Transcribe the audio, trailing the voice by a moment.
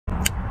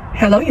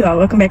Hello y'all,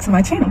 welcome back to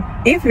my channel.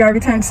 If you're a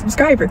returning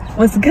subscriber,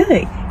 what's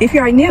good? If you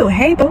are new,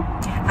 hey boo,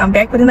 I'm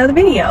back with another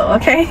video,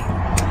 okay?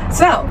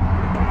 So,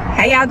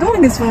 how y'all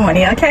doing this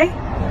morning, okay?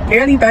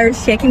 Early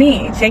birds checking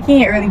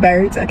in early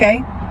birds,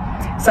 okay?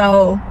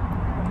 So,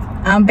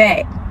 I'm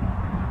back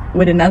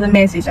with another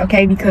message,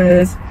 okay?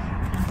 Because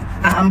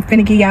I'm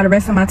finna give y'all the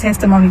rest of my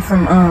testimony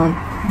from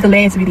the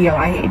last video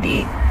I had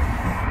did.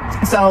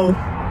 So,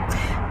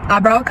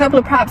 I brought a couple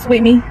of props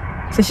with me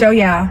to show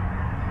y'all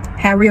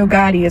how real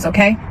God is,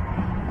 okay?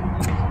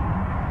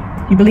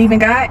 You believe in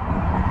God?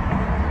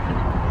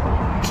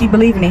 Keep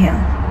believing in him.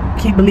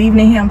 Keep believing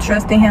in him,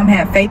 trusting him,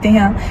 have faith in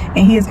him, and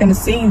he is going to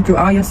see you through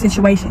all your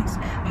situations.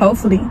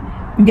 Hopefully,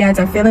 you guys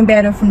are feeling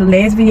better from the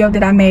last video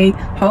that I made.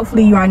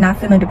 Hopefully, you are not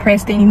feeling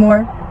depressed anymore.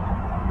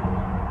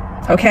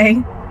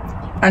 Okay?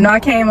 I know I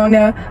came on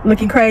there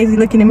looking crazy,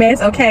 looking a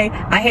mess. Okay,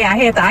 I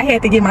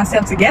had to get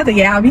myself together,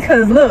 y'all,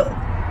 because look,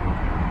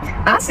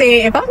 I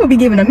said, if I'm gonna be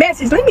giving a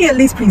message, let me at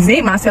least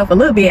present myself a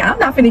little bit. I'm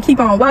not finna keep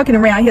on walking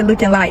around here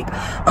looking like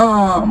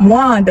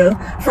Wanda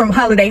from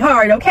Holiday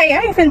Heart, okay? I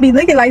ain't finna be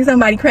looking like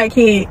somebody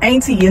crackhead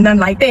auntie or nothing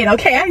like that,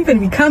 okay? I ain't finna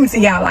be coming to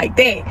y'all like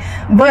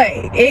that. But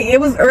it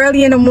was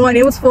early in the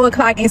morning. It was 4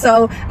 o'clock, and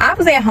so I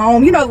was at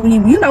home. You know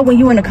when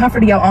you in the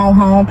comfort of your own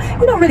home,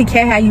 you don't really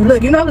care how you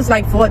look. You know, it was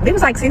like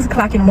 6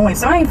 o'clock in the morning,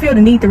 so I didn't feel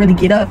the need to really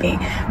get up and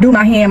do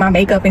my hair, my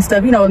makeup and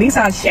stuff. You know, at least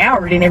I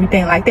showered and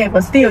everything like that.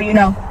 But still, you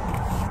know,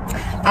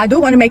 I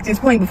do want to make this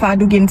point before I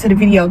do get into the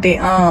video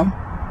that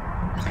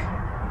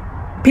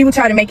people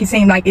try to make it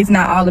seem like it's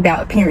not all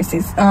about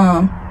appearances.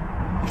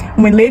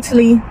 When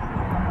literally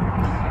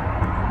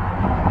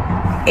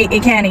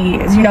it kind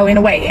of is, you know, in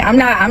a way. I'm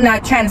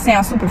not trying to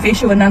sound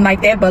superficial or nothing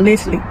like that, but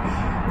literally,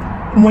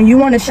 when you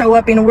want to show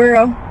up in the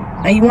world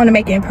and you want to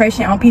make an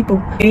impression on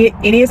people,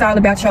 it is all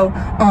about your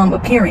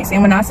appearance.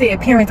 And when I say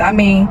appearance, I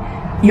mean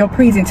your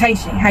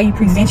presentation, how you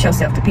present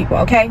yourself to people,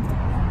 okay?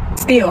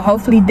 Still,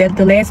 hopefully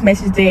the last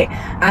message that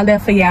I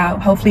left for y'all,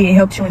 hopefully it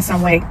helped you in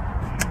some way.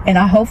 And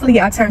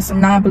hopefully I turned some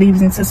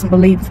non-believers into some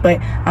believers.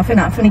 But I'm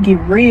finna get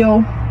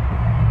real.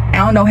 I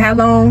don't know how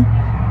long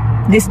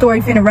this story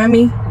finna run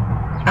me.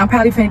 I'm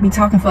probably finna be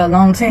talking for a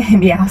long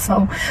time, y'all.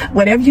 So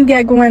whatever you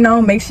got going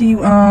on, make sure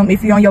you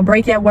if you're on your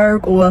break at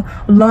work or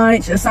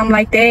lunch or something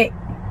like that,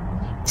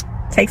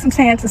 take some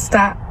time to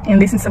stop and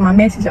listen to my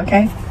message,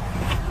 okay?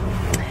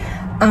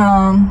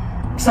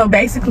 So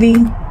basically,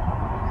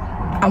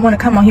 I want to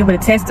come on here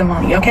with a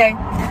testimony, okay?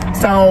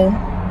 So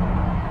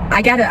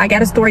I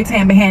got a story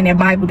time behind that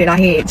Bible that I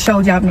had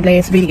showed y'all in the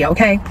last video,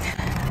 okay?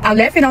 I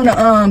left it on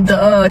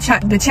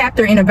the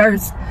chapter and the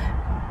verse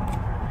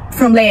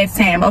from last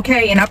time,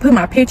 okay? And I put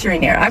my picture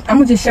in there. I'm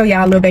gonna just show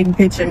y'all a little baby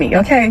picture of me,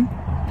 okay?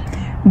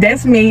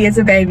 That's me as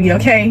a baby,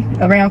 okay?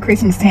 Around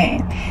Christmas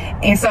time.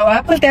 And so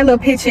I put that little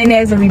picture in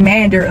there as a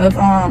reminder of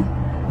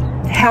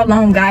how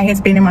long God has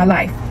been in my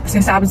life.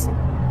 Since I was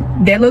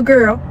that little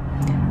girl,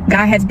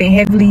 God has been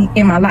heavily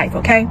in my life,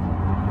 okay?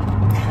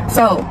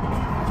 So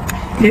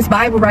this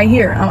Bible right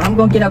here, I'm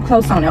gonna get up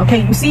close on it,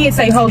 okay? You see it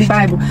say Holy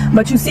Bible,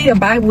 but you see the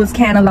Bible is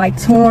kind of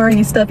like torn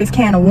and stuff. It's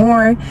kind of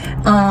worn.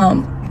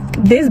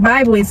 This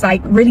Bible is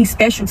like really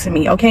special to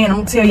me, okay? And I'm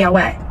gonna tell y'all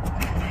why.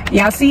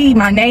 Y'all see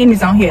my name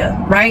is on here,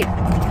 right?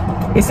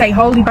 It say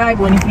Holy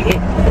Bible,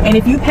 and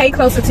if you pay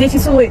close attention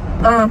to it,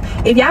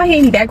 if y'all hear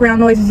any background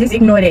noises, just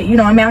ignore that. You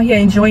know, I'm out here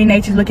enjoying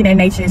nature, looking at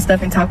nature and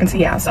stuff, and talking to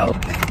y'all. So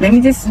let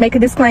me just make a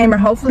disclaimer.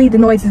 Hopefully the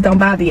noises don't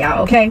bother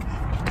y'all, okay?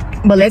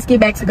 But let's get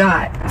back to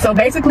God. So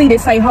basically, they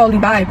say Holy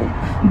Bible,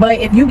 but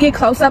if you get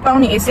close up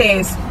on it, it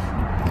says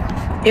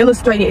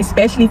illustrated,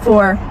 especially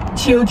for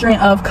children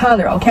of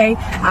color, okay?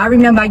 I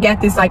remember I got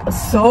this like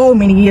so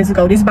many years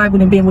ago. This Bible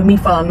done been with me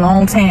for a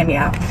long time,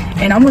 y'all.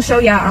 And I'm gonna show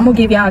y'all, I'm gonna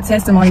give y'all a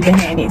testimony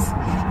behind this.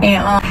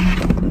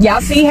 And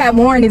y'all see how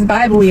worn this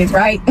Bible is,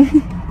 right?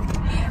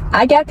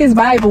 I got this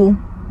Bible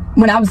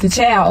when I was a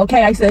child,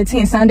 okay? I used to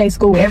attend Sunday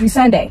school every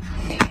Sunday.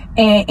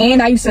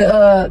 And I used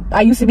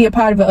to be a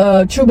part of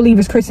a True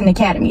Believers Christian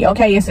Academy,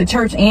 okay? It's a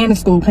church and a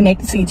school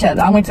connected to each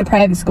other. I went to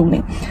private school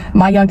in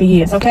my younger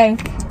years, okay?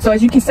 So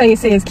as you can say, it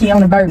says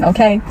Kiona Burton,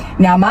 okay?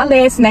 Now my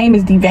last name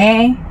is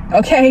Devane,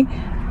 okay?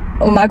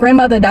 When my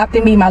grandmother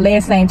adopted me, my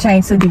last name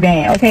changed to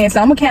Devane, okay? So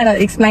I'm gonna kind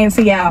of explain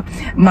to y'all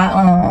my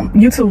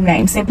YouTube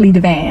name, Simply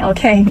Devane,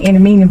 okay? And the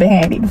meaning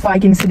behind it before I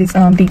get into this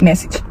deep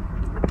message.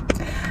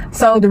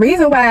 So the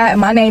reason why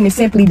my name is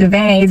Simply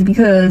Devane is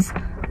because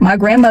my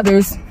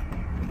grandmother's,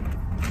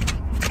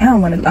 I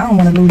don't want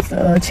to lose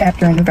the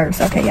chapter and the verse,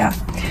 okay, y'all.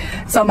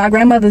 So my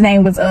grandmother's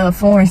name was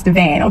Florence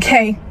Devane,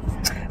 okay?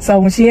 So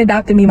when she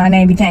adopted me, my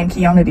name became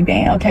Kiona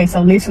Devane, okay?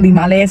 So literally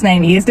my last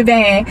name is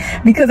Devane,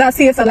 because I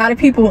see it's a lot of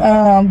people,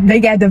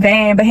 they got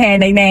Devane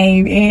behind their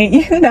name, and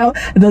you know,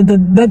 the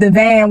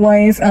Devane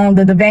ones,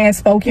 the Devane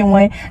spoken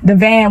one,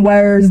 Devane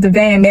words,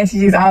 Devane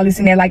messages, all this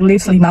and that. Like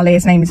literally my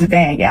last name is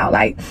Devane, y'all.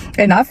 Like,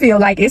 and I feel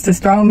like it's a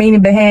strong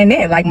meaning behind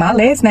that. Like my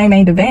last name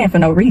ain't Devane for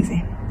no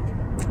reason,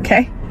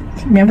 okay?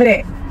 Remember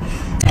that.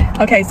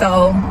 Okay,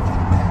 so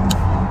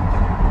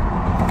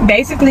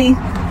basically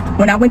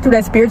when I went through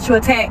that spiritual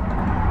attack,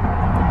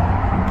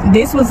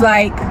 this was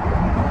like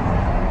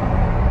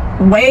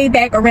way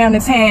back around the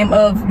time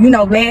of, you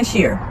know, last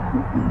year.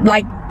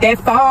 Like that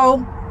fall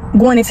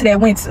going into that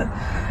winter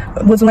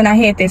was when I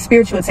had that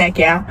spiritual attack,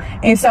 y'all.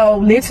 And so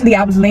literally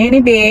I was laying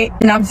in bed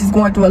and I was just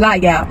going through a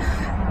lot, y'all.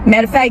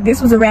 Matter of fact, this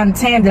was around the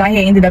time that I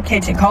had ended up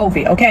catching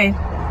COVID, okay?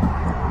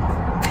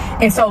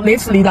 And so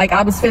literally, like,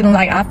 I was feeling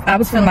like I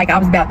was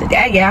about to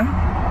die, y'all.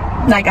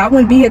 Like, I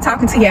wouldn't be here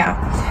talking to y'all.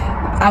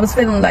 I was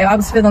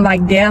feeling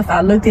like death.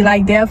 I looked it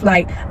like death.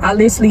 Like, I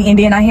literally, and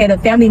then I had a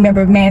family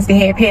member of mine that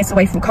had passed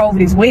away from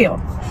COVID as well.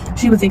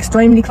 She was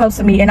extremely close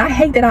to me, and I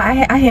hate that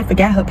I had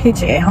forgot her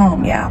picture at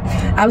home, y'all.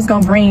 I was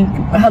gonna bring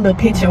her little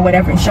picture or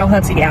whatever and show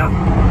her to y'all,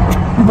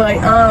 but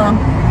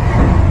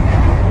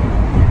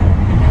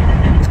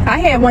I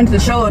had wanted to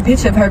show a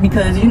picture of her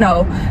because, you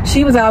know,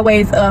 she was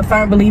always a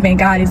firm believer in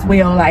God as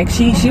well. Like,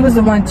 she was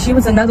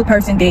another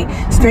person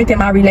that strengthened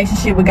my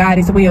relationship with God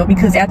as well,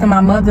 because after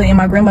my mother and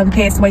my grandmother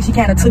passed away, she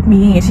kind of took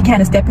me in. She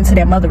kind of stepped into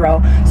that mother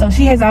role. So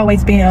she has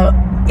always been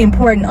an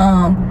important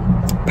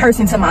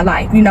person to my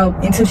life, you know,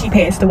 until she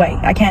passed away.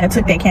 I kind of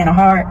took that kind of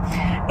hard.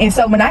 And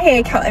so when I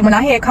had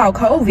caught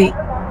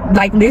COVID,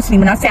 like, literally,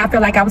 when I say I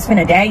felt like I was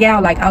finna die,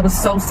 y'all, like, I was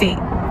so sick.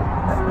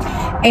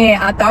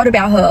 And I thought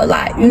about her a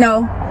lot, you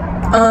know.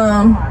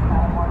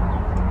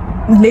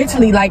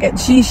 Literally, like,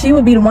 she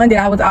would be the one that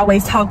I would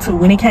always talk to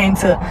when it came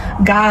to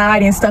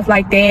God and stuff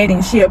like that,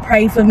 and she'll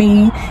pray for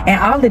me and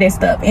all of that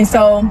stuff. And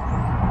so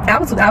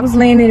I was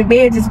laying in the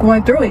bed just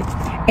going through it.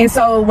 And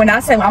so when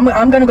I said, I'm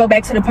gonna go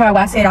back to the part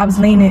where I said I was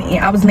laying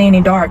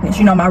in darkness.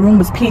 You know, my room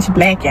was pitch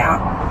black, y'all.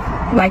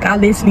 Like, I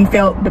literally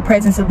felt the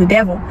presence of the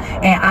devil,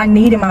 and I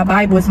needed my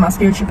Bible as my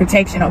spiritual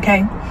protection,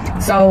 okay?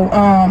 So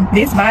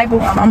this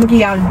Bible, I'm gonna give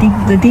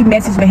y'all the deep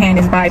message behind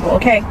this Bible,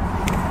 okay?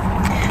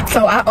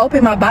 So I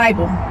opened my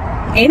Bible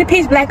in the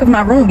pitch black of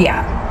my room,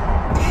 y'all,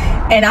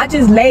 and I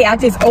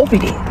just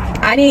opened it.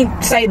 I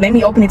didn't say, let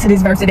me open it to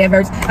this verse or that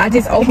verse. I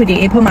just opened it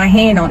and put my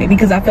hand on it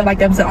because I felt like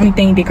that was the only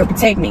thing that could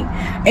protect me.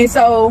 And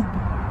so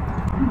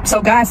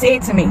God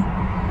said to me,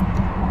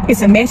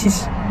 it's a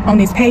message on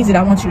this page that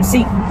I want you to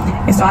see.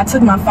 And so I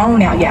took my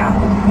phone out, y'all.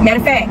 Matter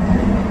of fact,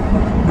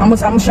 I'm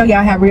gonna show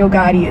y'all how real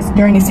God is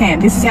during this time.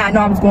 This is how I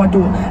know I was going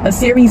through a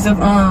series of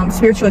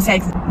spiritual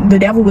attacks. The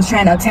devil was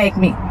trying to attack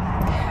me.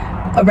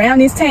 Around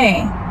this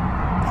time,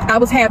 I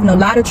was having a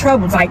lot of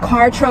troubles, like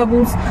car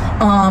troubles.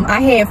 I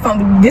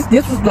had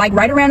this was like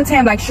right around the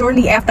time, like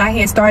shortly after I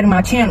had started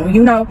my channel,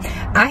 you know.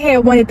 I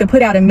had wanted to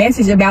put out a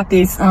message about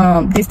this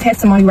this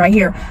testimony right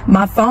here.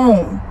 My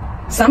phone,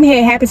 something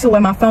had happened to where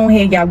my phone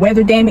had got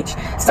weather damage,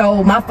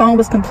 so my phone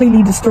was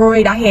completely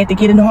destroyed. I had to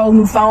get a whole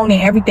new phone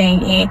and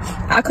everything, and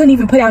I couldn't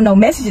even put out no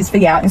messages for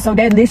y'all. And so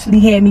that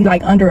literally had me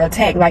like under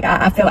attack. Like,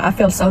 I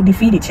felt so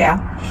defeated, y'all.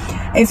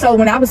 And so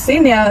when I was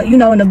sitting there, you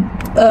know, in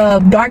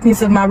the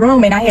darkness of my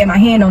room, and I had my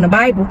hand on the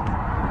Bible,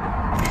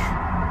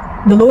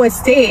 the Lord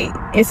said,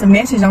 it's a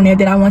message on there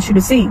that I want you to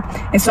see.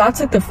 And so I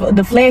took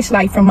the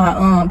flashlight from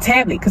my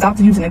tablet, because I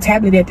was using a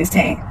tablet at this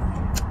time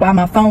while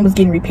my phone was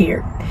getting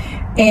repaired.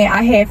 And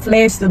I had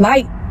flashed the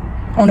light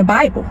on the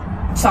Bible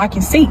so I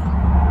can see.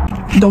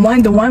 The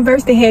one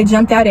verse that had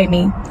jumped out at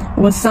me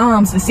was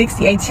Psalms, the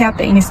 68th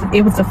chapter, and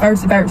it was the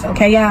first verse,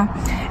 okay, y'all?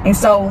 And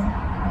so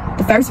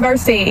the first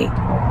verse said,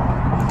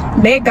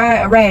 let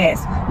God arise,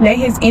 let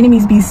his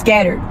enemies be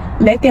scattered,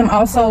 let them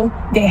also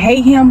that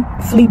hate him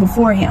flee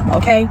before him,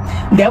 okay?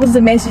 That was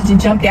the message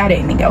that jumped out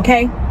at me,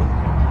 okay?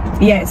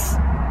 Yes.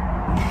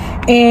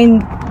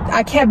 And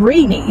I kept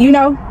reading it, you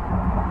know.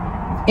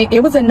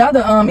 It was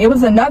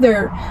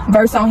another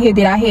verse on here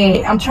that I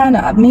had. I'm trying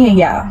to, man,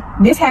 y'all,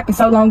 this happened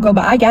so long ago,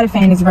 but I gotta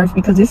find this verse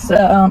because this is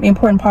an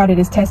important part of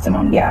this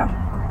testimony, y'all.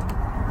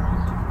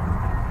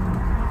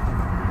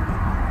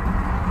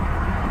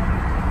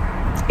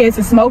 As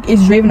the smoke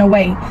is driven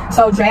away,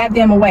 so drive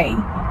them away.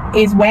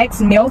 As wax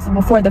melts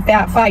before the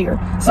fire,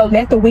 so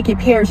let the wicked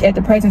perish at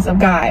the presence of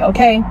God,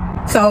 okay?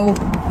 So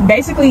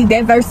basically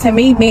that verse to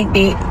me meant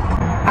that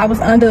I was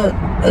under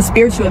a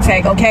spiritual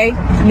attack, okay?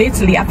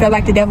 Literally, I felt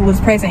like the devil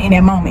was present in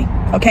that moment,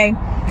 okay?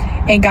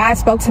 And God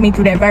spoke to me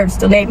through that verse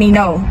to let me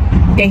know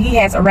that he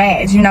has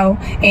arisen, you know,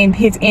 and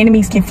his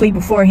enemies can flee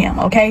before him,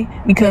 okay?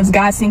 Because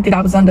God seen that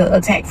I was under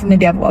attack from the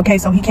devil, okay?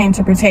 So he came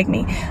to protect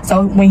me.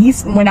 So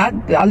when I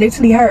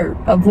literally heard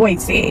a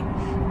voice said,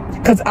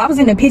 because I was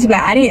in the pitch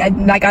black,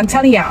 like I'm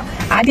telling y'all,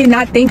 I did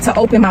not think to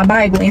open my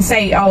Bible and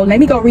say, oh, let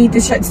me go read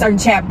this certain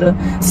chapter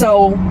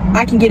so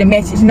I can get a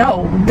message.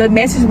 No, the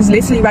message was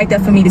literally right there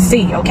for me to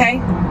see, okay?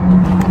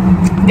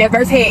 That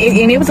verse had,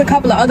 and it was a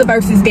couple of other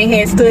verses that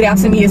had stood out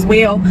to me as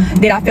well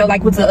that I felt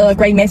like was a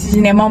great message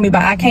in that moment,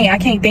 but I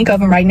can't think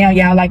of them right now,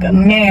 y'all. Like,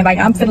 man, like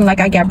I'm feeling like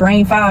I got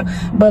brain fog.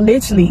 But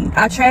literally,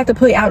 I tried to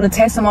put out a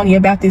testimony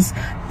about this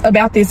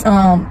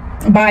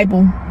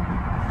Bible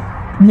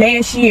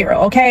last year,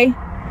 okay?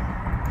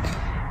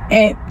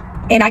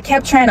 And I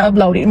kept trying to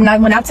upload it.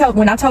 When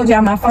I told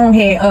y'all my phone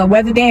had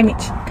weather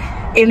damage,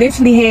 it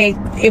literally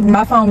had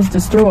my phone was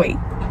destroyed.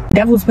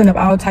 Devil was putting up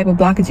all type of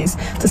blockages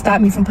to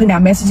stop me from putting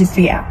out messages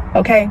to y'all,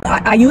 okay?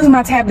 I use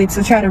my tablet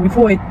to try to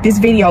record this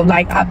video.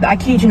 Like, I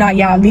kid you not,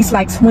 y'all, at least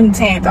like 20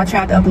 times I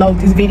tried to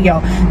upload this video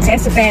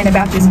testifying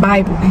about this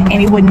Bible,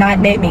 and it would not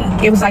let me.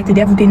 It was like the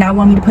devil did not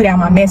want me to put out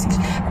my message.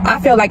 I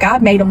felt like I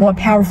made a more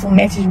powerful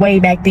message way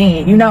back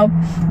then, you know?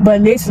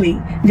 But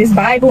literally, this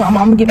Bible, I'm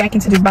gonna get back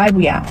into this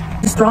Bible, y'all.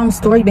 The strong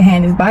story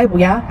behind this Bible,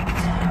 y'all.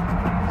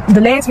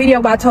 The last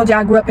video where I told y'all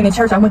I grew up in the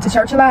church, I went to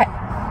church a lot.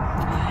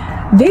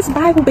 This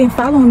Bible been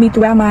following me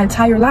throughout my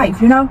entire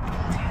life, you know?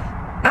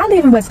 I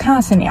live in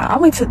Wisconsin now. I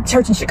went to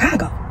church in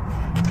Chicago.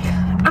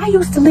 I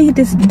used to leave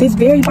this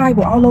very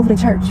Bible all over the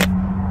church.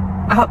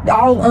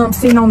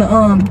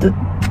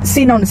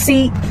 Sitting on the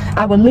seat.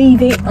 I would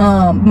leave it.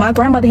 My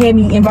grandmother had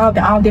me involved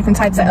in all different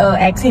types of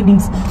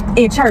activities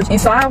in church, and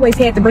so I always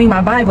had to bring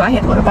my Bible. I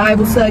had to go to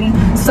Bible study,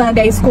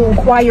 Sunday school,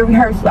 choir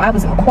rehearsal. I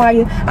was in the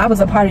choir. I was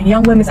a part of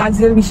Young Women's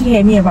Auxiliary. She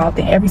had me involved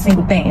in every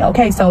single thing.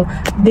 Okay, so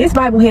this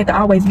Bible had to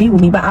always be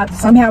with me, but I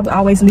somehow would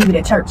always leave it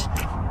at church.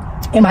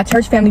 And my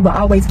church family will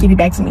always give it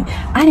back to me.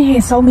 I done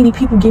had so many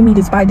people give me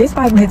this Bible. This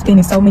Bible has been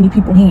in so many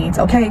people's hands,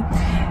 okay?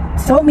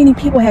 So many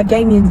people have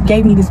gave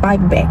me this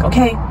Bible back,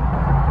 okay?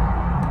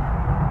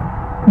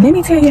 Let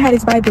me tell you how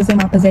this Bible is in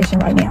my possession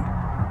right now.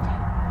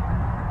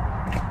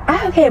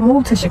 I had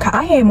moved to Chicago.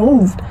 I had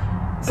moved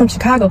from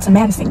Chicago to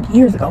Madison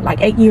years ago,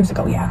 like 8 years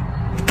ago, y'all.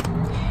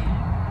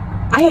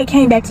 I had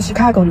came back to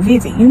Chicago to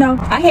visit, you know?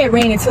 I had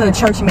ran into a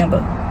church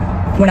member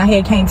when I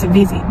had came to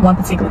visit one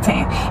particular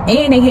time,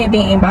 and they had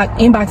been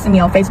inboxing me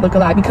on Facebook a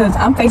lot because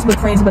I'm Facebook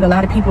friends with a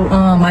lot of people,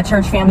 my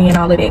church family and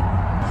all of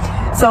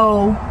that.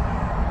 So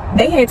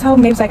they had told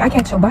me, they was like, I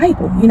got your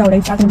Bible, you know,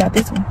 they talking about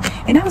this one.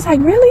 And I was like,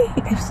 really?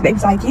 They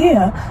was like,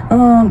 yeah.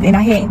 And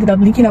I had ended up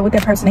linking up with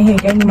that person. They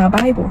had gave me my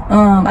Bible.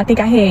 I think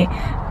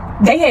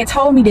they had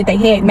told me that they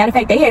had, matter of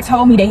fact, they had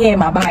told me they had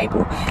my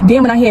Bible.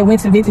 Then when I had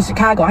went to visit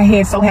Chicago, I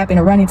had so happened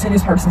to run into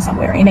this person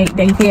somewhere, and they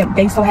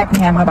so happened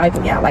to have my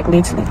Bible, yeah, like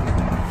literally.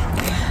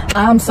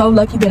 I'm so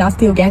lucky that I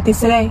still got this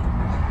today.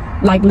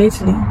 Like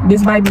literally,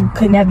 this Bible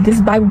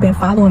been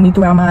following me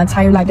throughout my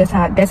entire life.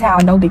 That's how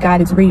I know that God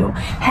is real.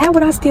 How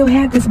would I still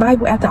have this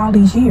Bible after all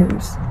these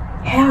years?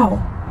 How?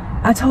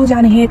 I told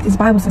y'all I had this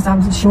Bible since I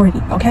was a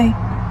shorty, okay?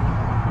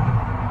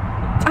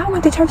 I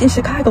went to church in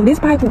Chicago. This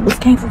Bible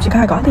came from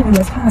Chicago. I live in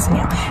Wisconsin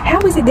now.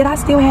 How is it that I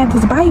still have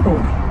this Bible?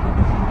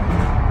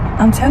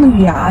 I'm telling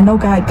you, y'all, I know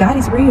God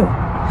is real.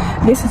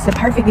 This is the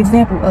perfect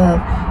example of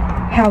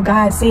how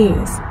God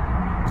says,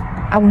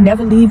 I will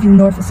never leave you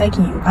nor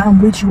forsaken you. I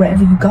am with you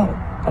wherever you go,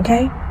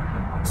 okay?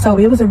 So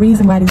it was a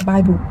reason why this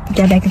Bible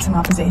got back into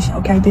my possession,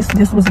 okay?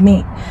 This was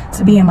meant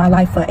to be in my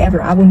life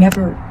forever. I will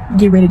never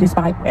get rid of this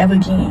Bible ever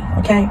again,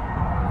 okay?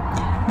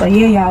 But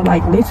yeah, y'all,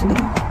 like literally,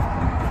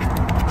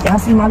 y'all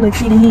see my little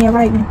kitty hand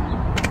right now?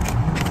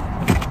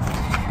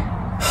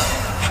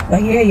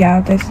 But yeah,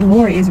 y'all, the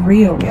Lord is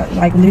real.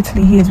 Like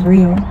literally, He is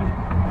real. They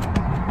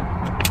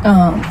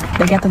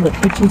got the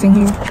little pictures in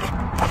here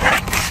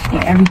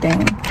and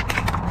everything.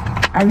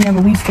 I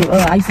remember I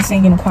used to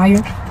sing in the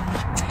choir,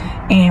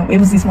 and it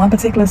was this one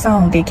particular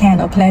song that kind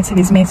of applied to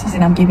this message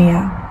that I'm giving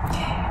y'all.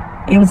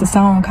 It was a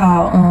song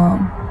called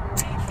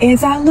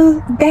As I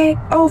Look Back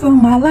Over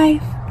My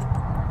Life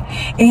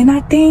and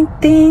I think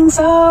things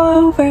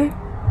over,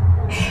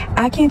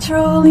 I can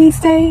truly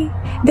say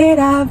that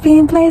I've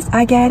been blessed.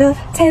 I got a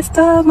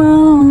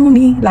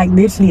testimony, like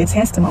literally a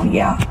testimony,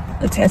 y'all,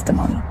 a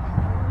testimony.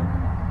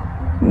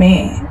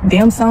 Man,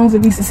 them songs that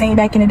we used to sing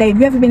back in the day, if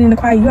you ever been in the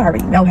choir, you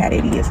already know how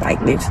that is.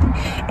 Like literally,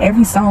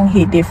 every song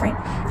hit different.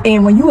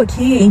 And when you a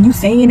kid and you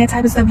singing that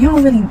type of stuff, you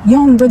don't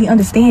really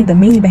understand the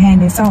meaning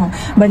behind that song.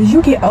 But as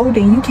you get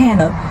older and you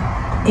kind of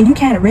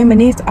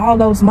reminisce all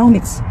those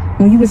moments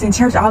when you was in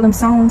church, all them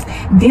songs,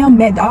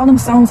 all them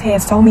songs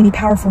had so many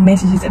powerful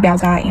messages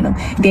about God in them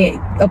that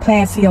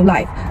applies to your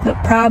life. The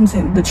problems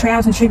and the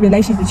trials and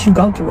tribulations that you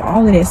go through,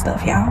 all of that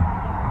stuff, y'all.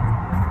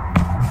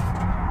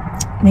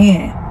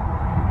 Man.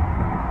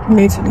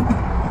 Literally,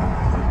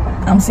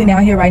 I'm sitting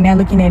out here right now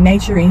looking at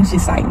nature, and it's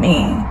just like,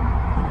 man,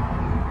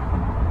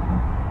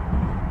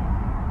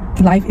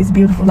 life is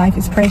beautiful, life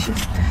is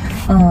precious.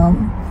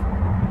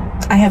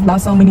 I have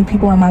lost so many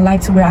people in my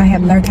life to where I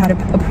have learned how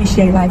to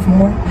appreciate life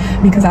more,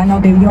 because I know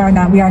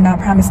that we are not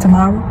promised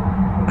tomorrow.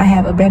 I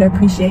have a better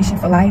appreciation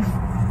for life.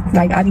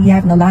 Like I be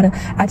having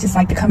I just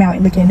like to come out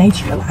and look at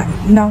nature a lot,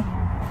 you know.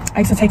 I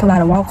used to take a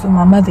lot of walks with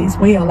my mother as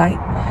well. Like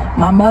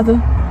my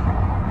mother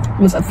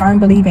was a firm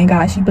believer in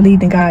God. She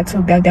believed in God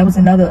too. That was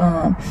another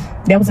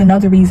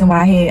reason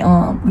why I had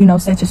you know,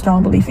 such a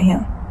strong belief in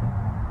Him.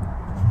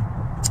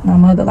 My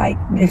mother, like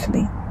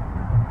literally,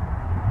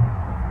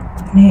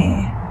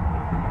 man,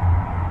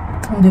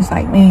 I'm just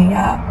like, man,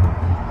 y'all.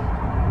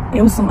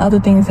 It was some other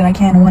things that I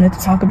kind of wanted to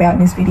talk about in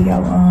this video.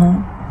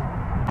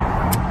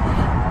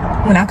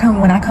 When I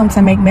come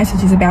to make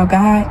messages about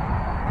God,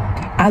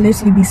 I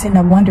literally be sitting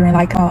up wondering,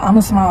 like, I'm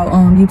a small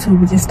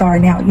YouTuber just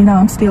starting out, you know,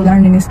 I'm still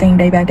learning this thing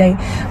day by day,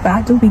 but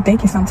I do be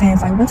thinking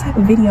sometimes, like, what type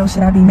of video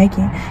should I be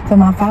making for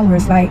my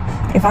followers? Like,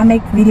 if I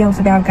make videos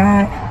about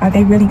God, are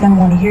they really gonna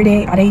want to hear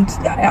that?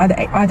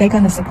 Are they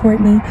gonna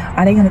support me?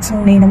 Are they gonna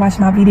tune in and watch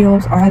my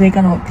videos? Or are they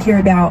gonna hear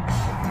about,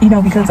 you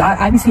know, because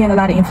I be seeing a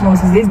lot of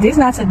influencers. This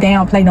not to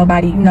downplay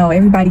nobody, you know,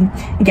 everybody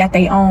got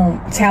their own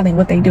talent,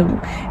 what they do,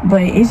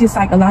 but it's just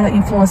like a lot of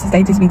influencers,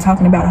 they just be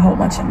talking about a whole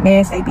bunch of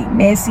mess. They be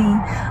messy.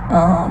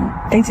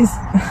 They just,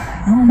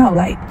 I don't know,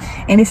 like,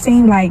 and it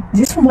seemed like,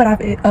 just from what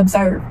I've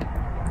observed,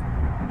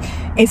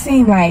 it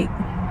seemed like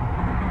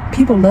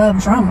people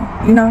love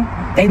drama, you know,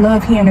 they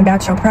love hearing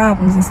about your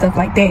problems and stuff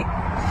like that.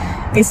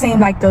 It seemed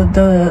like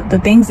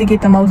the things that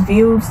get the most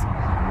views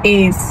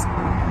is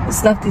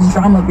stuff that's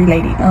drama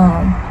related.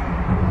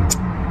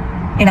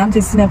 And I'm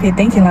just sitting up here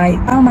thinking, like,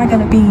 how am I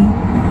gonna be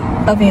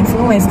of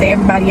influence to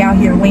everybody out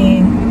here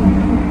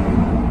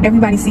when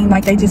everybody seems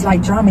like they just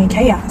like drama and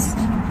chaos?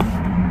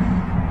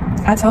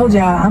 I told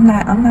y'all, I'm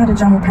not a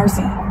drama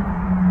person.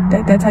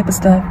 That type of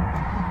stuff.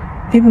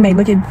 People may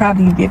look at,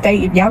 probably,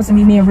 if y'all was to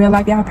meet me in real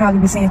life, y'all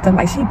probably be saying stuff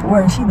like, she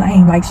bored, she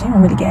lame, like, she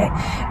don't really get,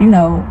 you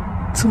know,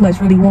 too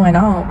much really going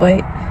on.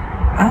 But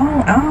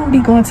I don't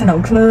be going to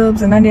no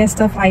clubs and none of that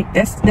stuff. Like,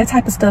 that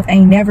type of stuff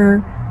ain't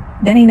never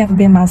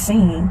been my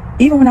scene.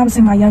 Even when I was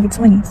in my younger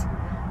 20s,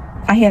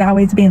 I had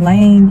always been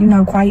lame, you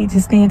know, quiet,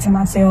 just staying to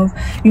myself.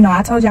 You know,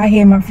 I told you I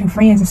had my few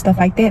friends and stuff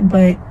like that,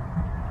 but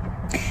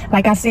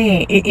like I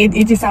said,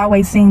 it just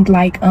always seemed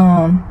like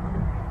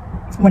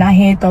when I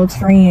had those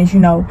friends, you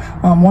know,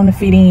 want to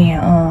fit in,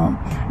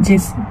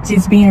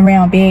 just being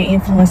around bad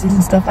influences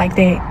and stuff like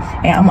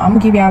that. And I'm gonna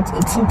give y'all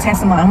two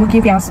testimonies. I'm gonna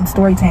give y'all some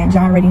story times.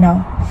 Y'all already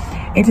know.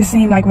 It just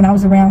seemed like when I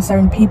was around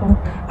certain people,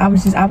 I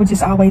would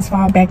just always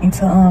fall back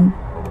into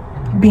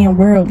being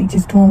worldly,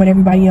 just doing what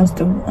everybody else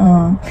do,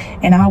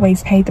 and I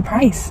always paid the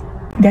price.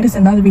 That is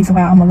another reason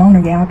why I'm a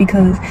loner, y'all,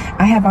 because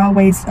I have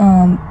always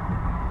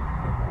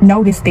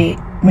noticed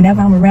that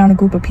whenever I'm around a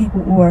group of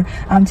people, or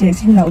I'm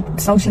just, you know,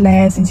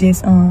 socialized and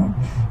just trying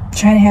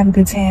to have a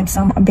good time,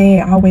 something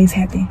bad always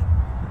happen.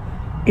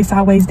 It's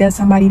always there's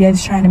somebody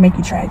that's trying to make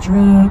you try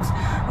drugs,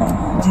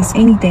 just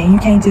anything. You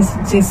can't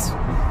just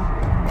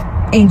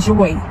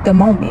enjoy the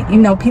moment. You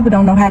know, people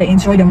don't know how to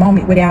enjoy the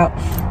moment without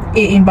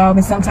it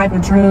involving some type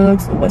of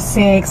drugs or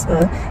sex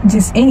or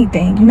just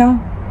anything, you know.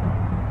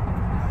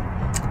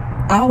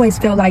 I always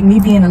felt like me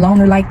being a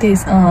loner like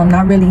this,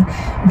 not really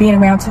being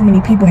around too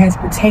many people, has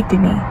protected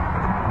me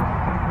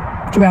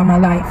throughout my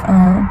life.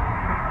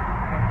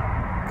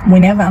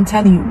 Whenever, I'm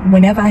telling you,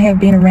 whenever I have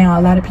been around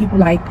a lot of people,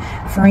 like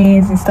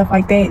friends and stuff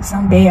like that,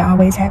 something bad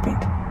always happened.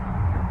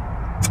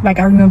 Like,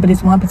 I remember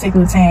this one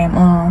particular time,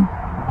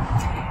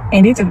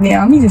 and it's,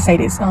 let me just say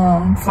this,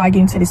 before I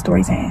get into this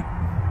story time.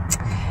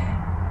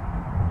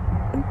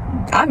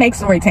 I make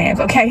story times,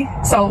 okay?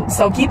 So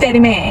keep that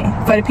in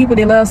mind. For the people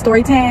that love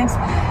story times,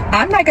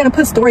 I'm not gonna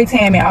put story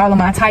time in all of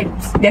my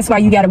titles. That's why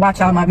you gotta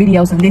watch all my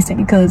videos and listen,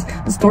 because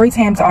the story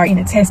times are in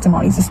the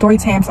testimonies. The story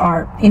times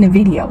are in the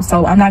video.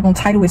 So I'm not gonna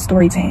title it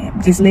story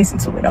time. Just listen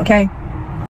to it, okay?